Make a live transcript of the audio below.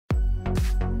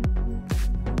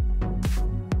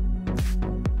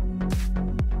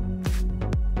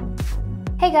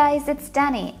Hey guys, it's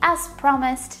Danny. As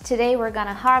promised, today we're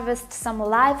gonna harvest some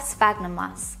live sphagnum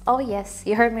moss. Oh yes,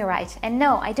 you heard me right. And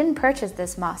no, I didn't purchase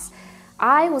this moss.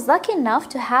 I was lucky enough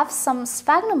to have some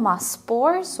sphagnum moss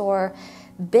spores or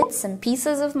bits and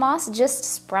pieces of moss just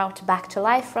sprout back to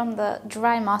life from the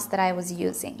dry moss that I was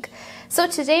using. So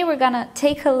today we're gonna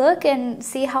take a look and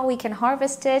see how we can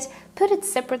harvest it, put it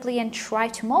separately and try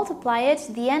to multiply it.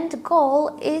 The end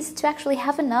goal is to actually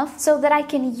have enough so that I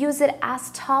can use it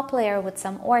as top layer with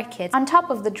some orchids on top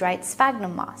of the dried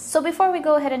sphagnum moss. So before we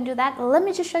go ahead and do that, let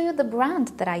me just show you the brand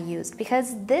that I used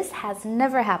because this has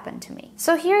never happened to me.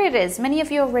 So here it is. Many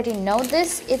of you already know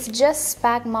this. It's just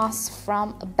spag moss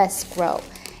from Best Grow.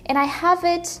 And I have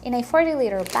it in a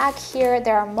 40-liter bag here.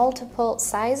 There are multiple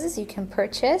sizes you can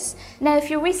purchase. Now, if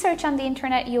you research on the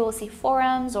internet, you will see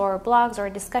forums or blogs or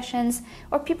discussions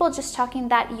or people just talking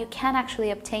that you can actually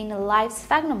obtain live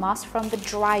sphagnum moss from the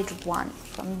dried one,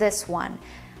 from this one.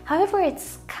 However,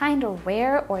 it's kind of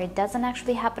rare or it doesn't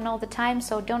actually happen all the time,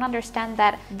 so don't understand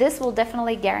that this will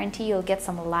definitely guarantee you'll get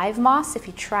some live moss if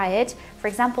you try it. For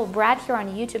example, Brad here on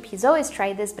YouTube, he's always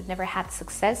tried this but never had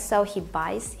success, so he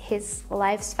buys his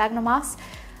live sphagnum moss.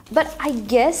 But I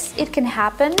guess it can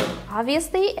happen,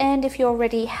 obviously, and if you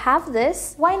already have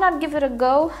this, why not give it a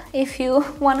go if you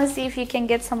want to see if you can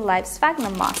get some live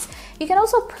sphagnum moss. You can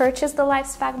also purchase the live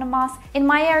sphagnum moss. In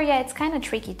my area, it's kind of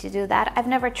tricky to do that. I've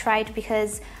never tried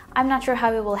because I'm not sure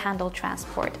how it will handle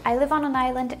transport. I live on an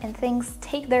island and things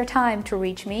take their time to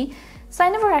reach me. So I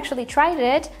never actually tried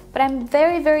it, but I'm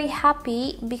very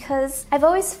happy because I've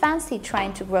always fancied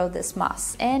trying to grow this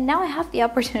moss and now I have the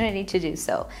opportunity to do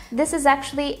so. This is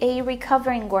actually a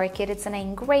recovering orchid. It's an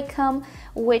Angraecum,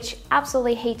 which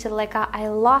absolutely hated leca. I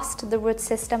lost the root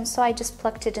system, so I just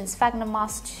plucked it in sphagnum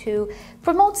moss to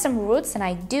promote some roots, and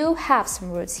I do have some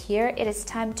roots here. It is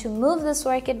time to move this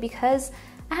orchid because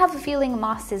I have a feeling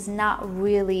moss is not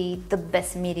really the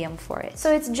best medium for it.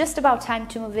 So it's just about time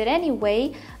to move it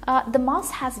anyway. The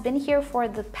moss has been here for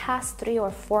the past 3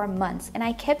 or 4 months and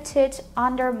I kept it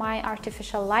under my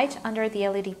artificial light, under the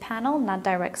LED panel, not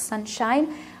direct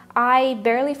sunshine. I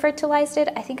barely fertilized it.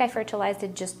 I think I fertilized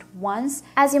it just once.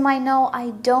 As you might know,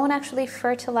 I don't actually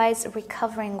fertilize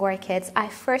recovering orchids. I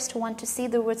first want to see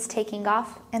the roots taking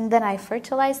off and then I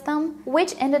fertilize them,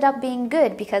 which ended up being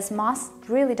good because moss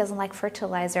really doesn't like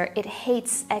fertilizer. It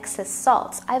hates excess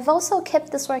salts. I've also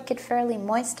kept this orchid fairly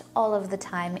moist all of the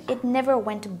time. It never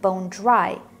went bone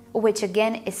dry, which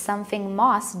again is something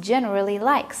moss generally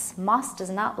likes. Moss does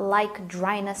not like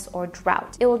dryness or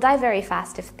drought. It will die very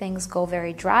fast if things go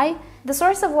very dry. The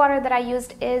source of water that I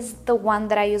used is the one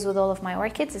that I use with all of my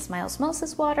orchids. It's my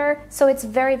osmosis water, so it's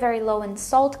very low in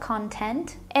salt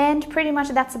content, and pretty much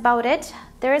that's about it.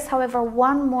 There is, however,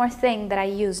 one more thing that I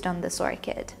used on this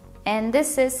orchid, and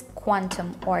this is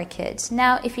Quantum Orchid.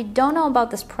 Now, if you don't know about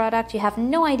this product, you have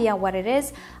no idea what it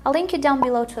is, I'll link you down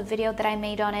below to a video that I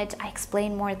made on it. I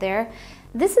explain more there.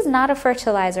 This is not a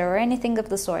fertilizer or anything of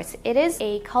the sort. It is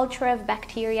a culture of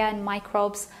bacteria and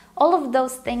microbes, all of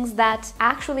those things that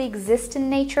actually exist in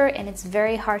nature, and it's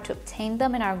very hard to obtain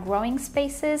them in our growing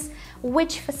spaces,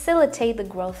 which facilitate the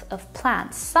growth of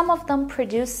plants. Some of them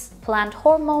produce plant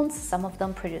hormones, some of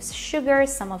them produce sugar,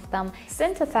 some of them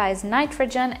synthesize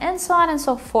nitrogen, and so on and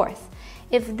so forth.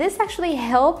 If this actually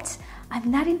helped, I'm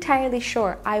not entirely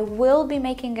sure. I will be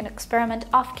making an experiment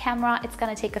off camera. It's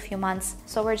gonna take a few months,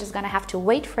 so we're just gonna have to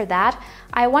wait for that.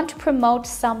 I want to promote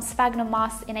some sphagnum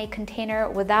moss in a container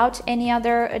without any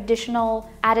other additional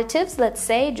additives, let's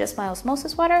say just my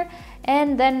osmosis water,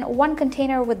 and then one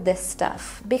container with this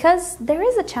stuff, because there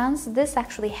is a chance this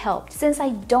actually helped. Since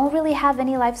I don't really have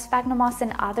any live sphagnum moss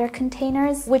in other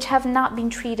containers, which have not been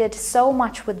treated so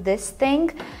much with this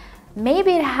thing,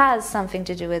 maybe it has something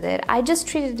to do with it. I just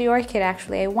treated the orchid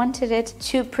actually. I wanted it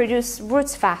to produce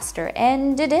roots faster,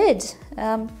 and it did.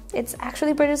 It's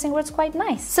actually producing roots quite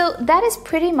nice. So that is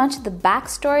pretty much the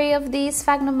backstory of the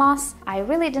sphagnum moss. I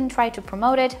really didn't try to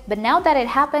promote it, but now that it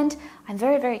happened, I'm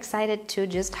very excited to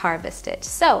just harvest it.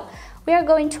 So we are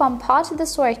going to unpot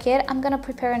this orchid. I'm gonna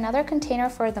prepare another container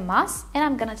for the moss, and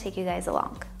I'm gonna take you guys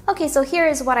along. Okay, so here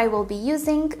is what I will be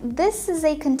using. This is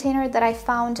a container that I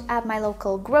found at my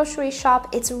local grocery shop.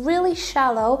 It's really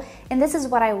shallow, and this is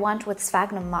what I want with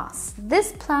sphagnum moss.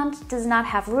 This plant does not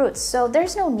have roots, so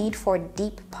there's no need for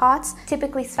deep pots.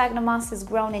 Typically, sphagnum moss is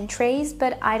grown in trays,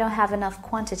 but I don't have enough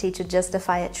quantity to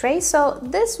justify a tray, so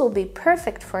this will be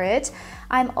perfect for it.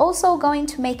 I'm also going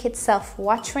to make it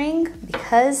self-watering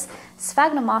because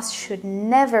sphagnum moss should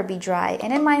never be dry,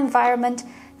 and in my environment,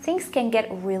 things can get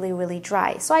really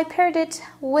dry. So I paired it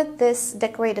with this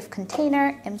decorative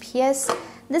container, MPS.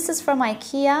 This is from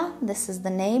IKEA. This is the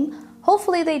name,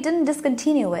 Hopefully they didn't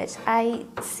discontinue it. I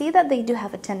see that they do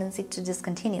have a tendency to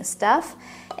discontinue stuff.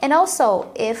 And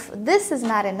also, if this is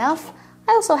not enough,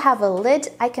 I also have a lid.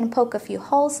 I can poke a few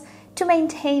holes to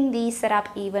maintain the setup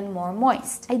even more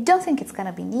moist. I don't think it's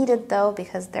gonna be needed though,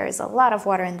 because there is a lot of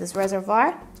water in this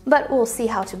reservoir, but we'll see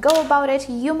how to go about it.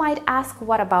 You might ask,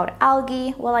 what about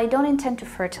algae? Well, I don't intend to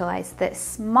fertilize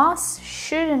this. Moss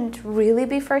shouldn't really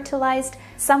be fertilized.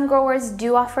 Some growers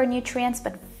do offer nutrients,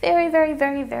 but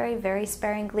very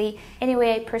sparingly.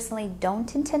 Anyway, I personally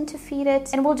don't intend to feed it,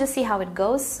 and we'll just see how it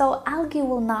goes. So algae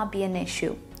will not be an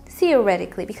issue,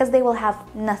 theoretically, because they will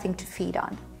have nothing to feed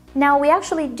on. Now, we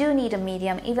actually do need a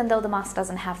medium, even though the moss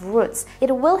doesn't have roots.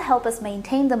 It will help us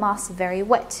maintain the moss very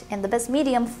wet, and the best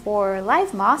medium for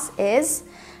live moss is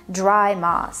dry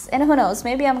moss. And who knows,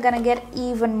 maybe I'm gonna get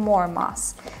even more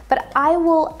moss. But I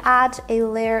will add a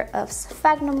layer of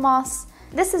sphagnum moss.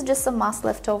 This is just some moss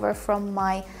left over from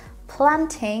my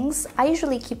plantings. I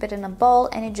usually keep it in a bowl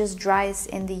and it just dries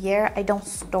in the air. I don't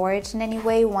store it in any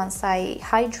way once I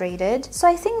hydrate it. So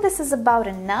I think this is about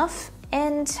enough.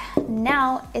 And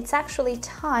now it's actually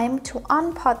time to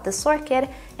unpot this orchid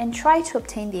and try to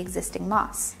obtain the existing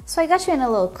moss. So I got you in a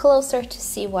little closer to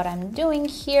see what I'm doing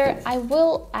here. I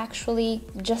will actually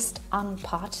just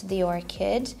unpot the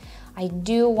orchid. I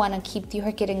do want to keep the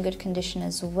orchid in good condition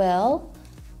as well.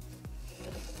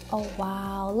 Oh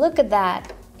wow, look at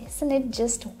that. Isn't it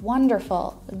just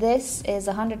wonderful? This is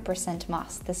 100%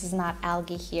 moss. This is not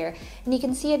algae here. And you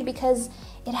can see it because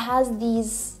it has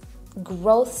these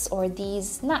growths, or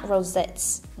these, not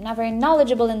rosettes. I'm not very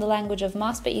knowledgeable in the language of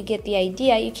moss, but you get the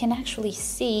idea. You can actually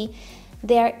see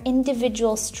their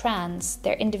individual strands,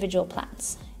 their individual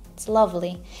plants. It's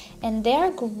lovely. And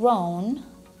they're grown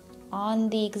on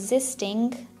the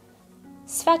existing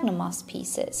sphagnum moss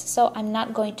pieces. So I'm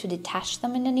not going to detach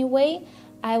them in any way.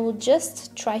 I will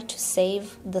just try to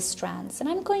save the strands. And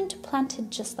I'm going to plant it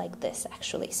just like this,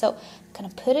 actually. So I'm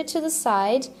gonna put it to the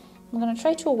side. I'm gonna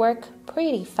try to work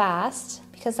pretty fast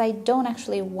because I don't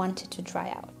actually want it to dry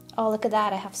out. Oh, look at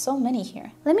that, I have so many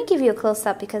here. Let me give you a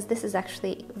close-up because this is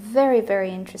actually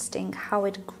very interesting how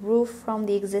it grew from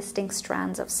the existing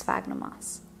strands of sphagnum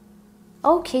moss.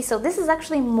 Okay, so this is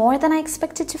actually more than I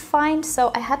expected to find,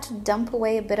 so I had to dump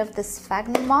away a bit of this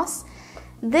sphagnum moss.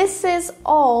 This is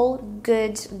all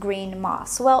good green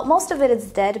moss. Well, most of it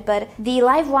is dead, but the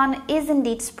live one is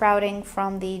indeed sprouting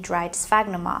from the dried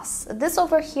sphagnum moss. This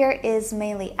over here is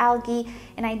mainly algae,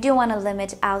 and I do want to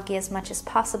limit algae as much as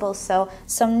possible. So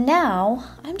now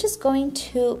I'm just going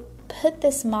to put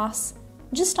this moss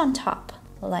just on top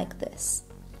like this,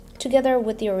 together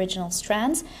with the original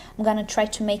strands. I'm gonna try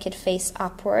to make it face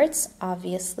upwards,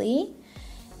 obviously.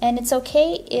 And it's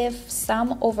okay if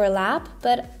some overlap,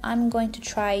 but I'm going to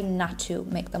try not to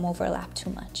make them overlap too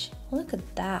much. Look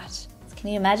at that. Can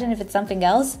you imagine if it's something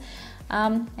else?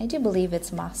 I do believe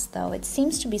it's moss though. It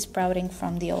seems to be sprouting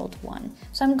from the old one.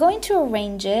 So I'm going to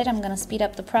arrange it. I'm gonna speed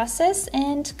up the process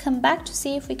and come back to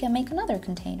see if we can make another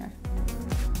container.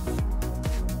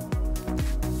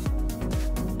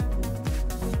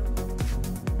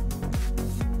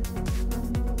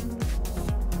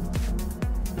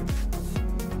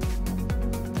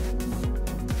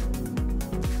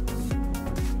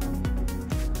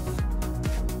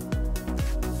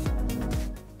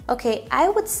 Okay, I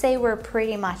would say we're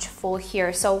pretty much full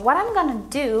here. So what I'm gonna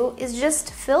do is just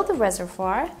fill the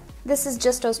reservoir. This is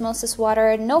just osmosis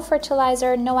water, no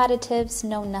fertilizer, no additives,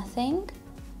 no nothing.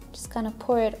 Just gonna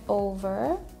pour it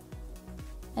over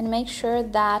and make sure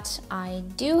that I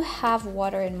do have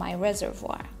water in my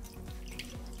reservoir.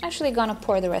 Actually gonna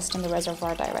pour the rest in the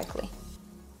reservoir directly.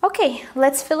 Okay,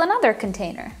 let's fill another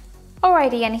container.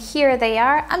 Alrighty, and here they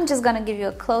are. I'm just gonna give you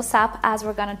a close-up as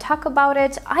we're gonna talk about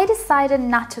it. I decided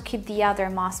not to keep the other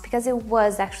moss because it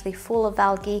was actually full of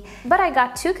algae, but I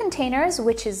got 2 containers,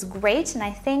 which is great, and I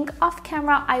think off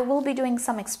camera I will be doing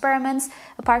some experiments.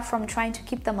 Apart from trying to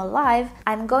keep them alive,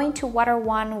 I'm going to water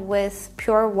one with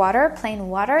pure water, plain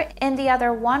water, and the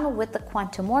other one with the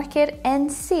quantum orchid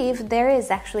and see if there is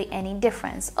actually any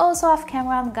difference. Also off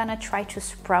camera, I'm gonna try to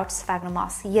sprout sphagnum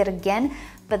moss yet again,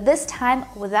 but this time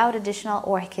without additional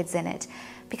orchids in it,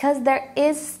 because there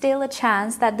is still a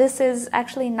chance that this is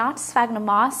actually not sphagnum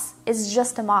moss, it's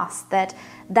just a moss that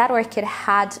orchid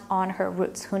had on her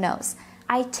roots, who knows.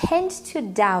 I tend to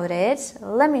doubt it,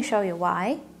 let me show you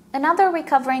why. Another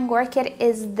recovering orchid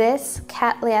is this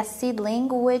Cattleya seedling,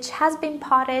 which has been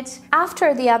potted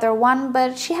after the other one,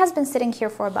 but she has been sitting here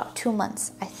for about 2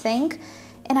 months, I think.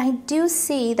 And I do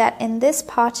see that in this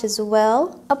pot as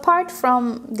well, apart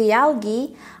from the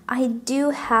algae, I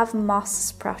do have moss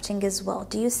sprouting as well.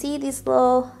 Do you see these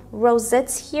little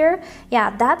rosettes here? Yeah,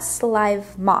 that's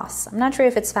live moss. I'm not sure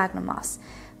if it's sphagnum moss.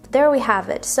 But there we have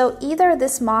it. So either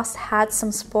this moss had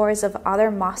some spores of other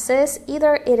mosses,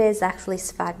 either it is actually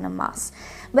sphagnum moss.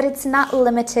 But it's not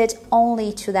limited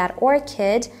only to that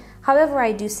orchid. However,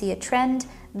 I do see a trend.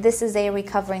 This is a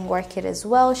recovering orchid as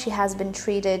well. She has been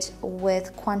treated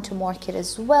with quantum orchid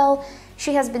as well.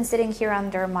 She has been sitting here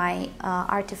under my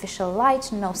artificial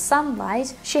light, no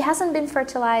sunlight. She hasn't been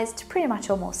fertilized pretty much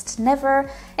almost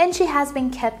never, and she has been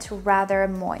kept rather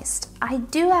moist. I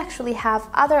do actually have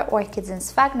other orchids in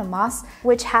sphagnum moss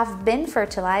which have been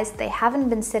fertilized. They haven't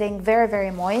been sitting very, very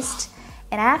moist,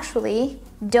 and actually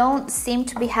don't seem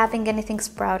to be having anything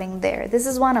sprouting there. This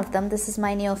is one of them. This is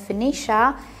my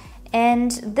Nicosia.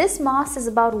 And this moss is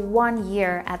about 1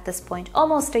 year at this point,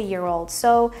 almost a year old.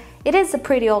 So it is a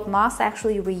pretty old moss. I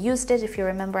actually reused it. If you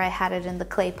remember, I had it in the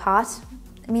clay pot.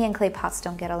 Me and clay pots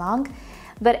don't get along.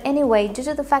 But anyway, due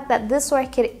to the fact that this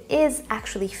orchid is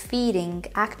actually feeding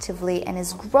actively and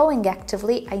is growing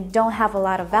actively, I don't have a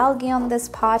lot of algae on this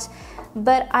pot,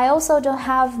 but I also don't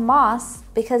have moss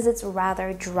because it's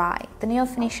rather dry. The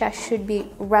Nicosia should be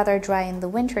rather dry in the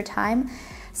winter time.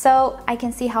 So I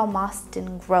can see how moss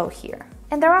didn't grow here.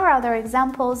 And there are other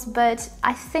examples, but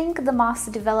I think the moss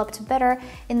developed better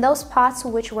in those pots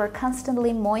which were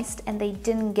constantly moist and they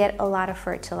didn't get a lot of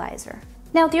fertilizer.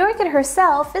 Now the orchid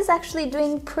herself is actually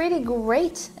doing pretty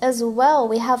great as well.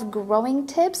 We have growing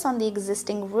tips on the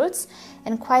existing roots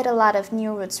and quite a lot of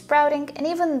new roots sprouting, and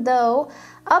even though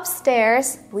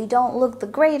upstairs we don't look the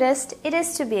greatest, it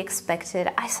is to be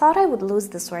expected. I thought I would lose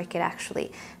this orchid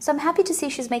actually, so I'm happy to see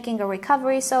she's making a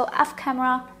recovery. So off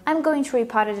camera I'm going to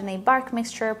repot it in a bark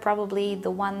mixture, probably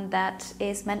the one that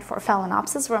is meant for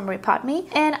Phalaenopsis from Repot Me,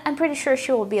 and I'm pretty sure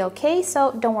she will be okay,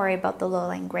 so don't worry about the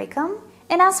low-lying gracum.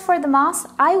 And as for the moss,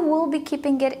 I will be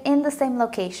keeping it in the same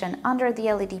location under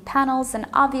the LED panels, and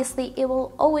obviously it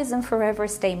will always and forever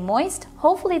stay moist.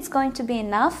 Hopefully it's going to be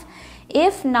enough.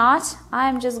 If not,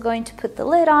 I'm just going to put the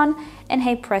lid on and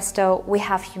hey presto, we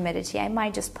have humidity. I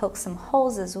might just poke some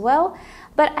holes as well,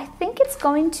 but I think it's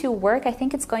going to work. I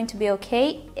think it's going to be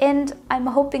okay, and I'm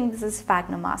hoping this is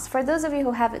sphagnum moss. For those of you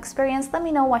who have experience, let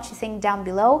me know what you think down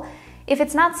below. If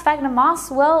it's not sphagnum moss,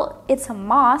 well, it's a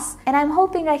moss, and I'm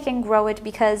hoping I can grow it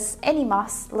because any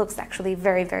moss looks actually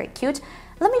very, very cute.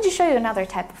 Let me just show you another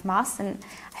type of moss, and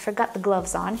I forgot the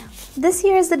gloves on. This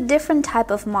here is a different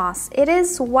type of moss. It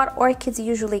is what orchids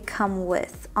usually come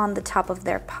with on the top of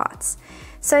their pots.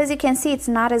 So as you can see, it's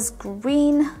not as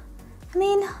green. I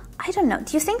mean, I don't know.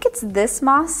 Do you think it's this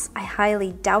moss? I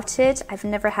highly doubt it. I've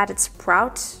never had it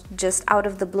sprout just out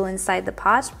of the blue inside the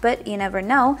pot, but you never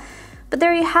know. But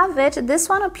there you have it. This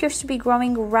one appears to be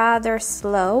growing rather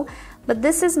slow, but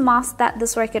this is moss that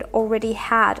this orchid already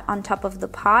had on top of the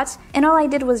pot, and all I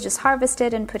did was just harvest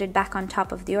it and put it back on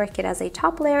top of the orchid as a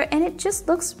top layer, and it just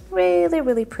looks really,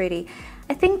 really pretty.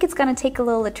 I think it's gonna take a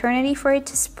little eternity for it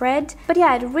to spread, but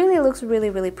yeah, it really looks really,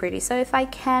 really pretty. So if I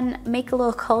can make a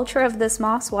little culture of this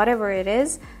moss, whatever it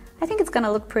is, I think it's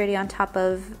gonna look pretty on top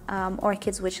of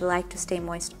orchids which like to stay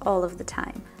moist all of the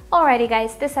time. Alrighty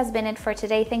guys, this has been it for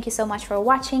today. Thank you so much for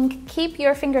watching. Keep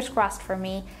your fingers crossed for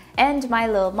me and my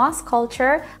little moss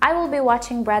culture. I will be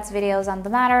watching Brad's videos on the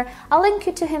matter. I'll link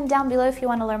you to him down below if you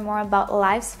want to learn more about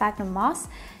live sphagnum moss.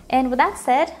 And with that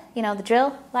said, you know the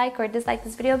drill. Like or dislike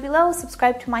this video below,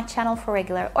 subscribe to my channel for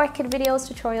regular orchid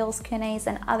videos, tutorials, Q&As,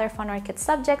 and other fun orchid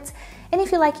subjects. And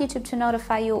if you like YouTube to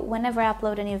notify you whenever I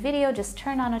upload a new video, just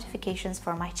turn on notifications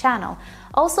for my channel.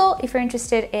 Also, if you're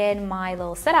interested in my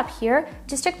little setup here,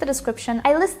 just check the description.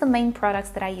 I list the main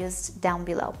products that I used down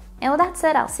below. And with that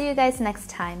said, I'll see you guys next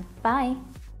time. Bye!